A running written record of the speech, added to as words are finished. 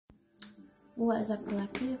What is up,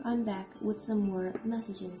 collective? I'm back with some more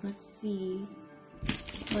messages. Let's see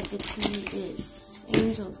what the tea is.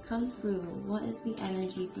 Angels, come through. What is the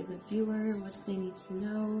energy for the viewer? What do they need to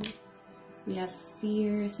know? We have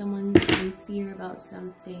fear. Someone's in fear about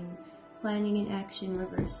something. Planning and action,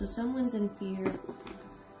 reverse. So someone's in fear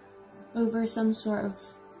over some sort of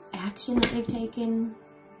action that they've taken.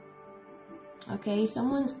 Okay,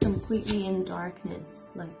 someone's completely in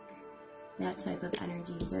darkness, like that type of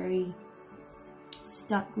energy. Very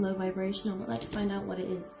stuck, low vibrational, but let's find out what it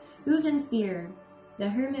is. Who's in fear? The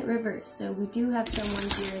Hermit reverse. So we do have someone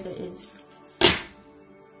here that is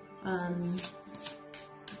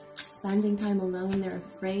spending time alone. They're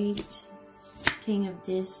afraid. King of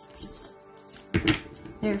Discs.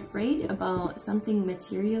 They're afraid about something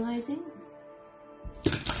materializing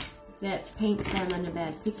that paints them in a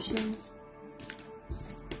bad picture.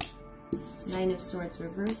 Nine of Swords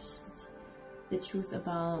reversed. The truth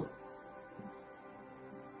about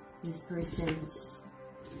this person's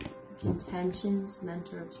intentions.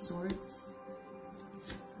 Mentor of Swords.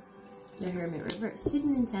 The Hermit reversed.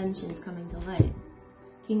 Hidden intentions coming to light.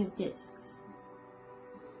 King of Discs.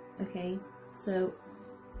 Okay, so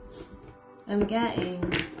I'm getting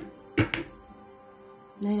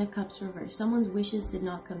Nine of Cups reversed. Someone's wishes did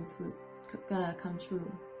not come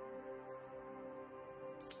true.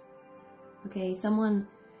 Okay, someone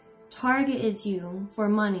targeted you for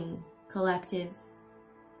money, collective.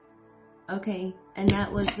 Okay, and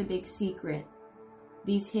that was the big secret.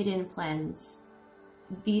 These hidden plans,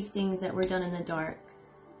 these things that were done in the dark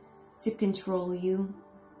to control you,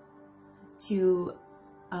 to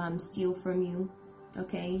steal from you.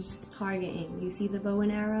 Okay, targeting. You see the bow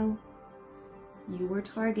and arrow? You were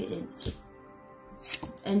targeted.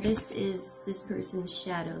 And this is this person's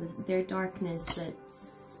shadow, their darkness, that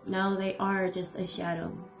now they are just a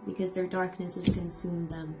shadow because their darkness has consumed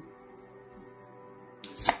them.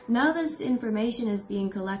 Now this information is being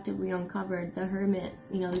collectively uncovered. The Hermit,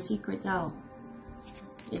 you know, the secret's out.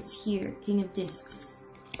 It's here. King of Discs.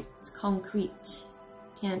 It's concrete.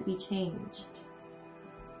 Can't be changed.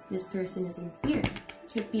 This person is in fear.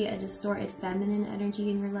 Could be a distorted feminine energy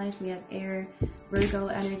in your life. We have air, Virgo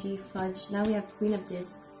energy, fudge. Now we have Queen of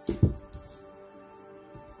Discs.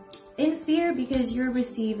 In fear because you're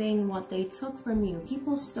receiving what they took from you.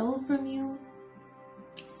 People stole from you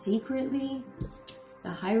secretly. The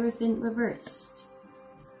Hierophant reversed.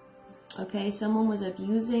 Okay, someone was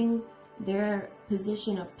abusing their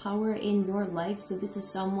position of power in your life. So this is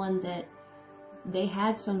someone that they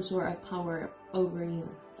had some sort of power over you.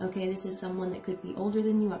 Okay, this is someone that could be older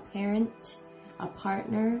than you, a parent, a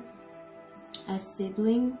partner, a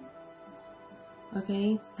sibling.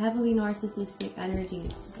 Okay, heavily narcissistic energy.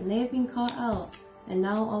 And they have been caught out. And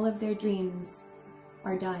now all of their dreams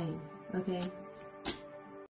are dying. Okay,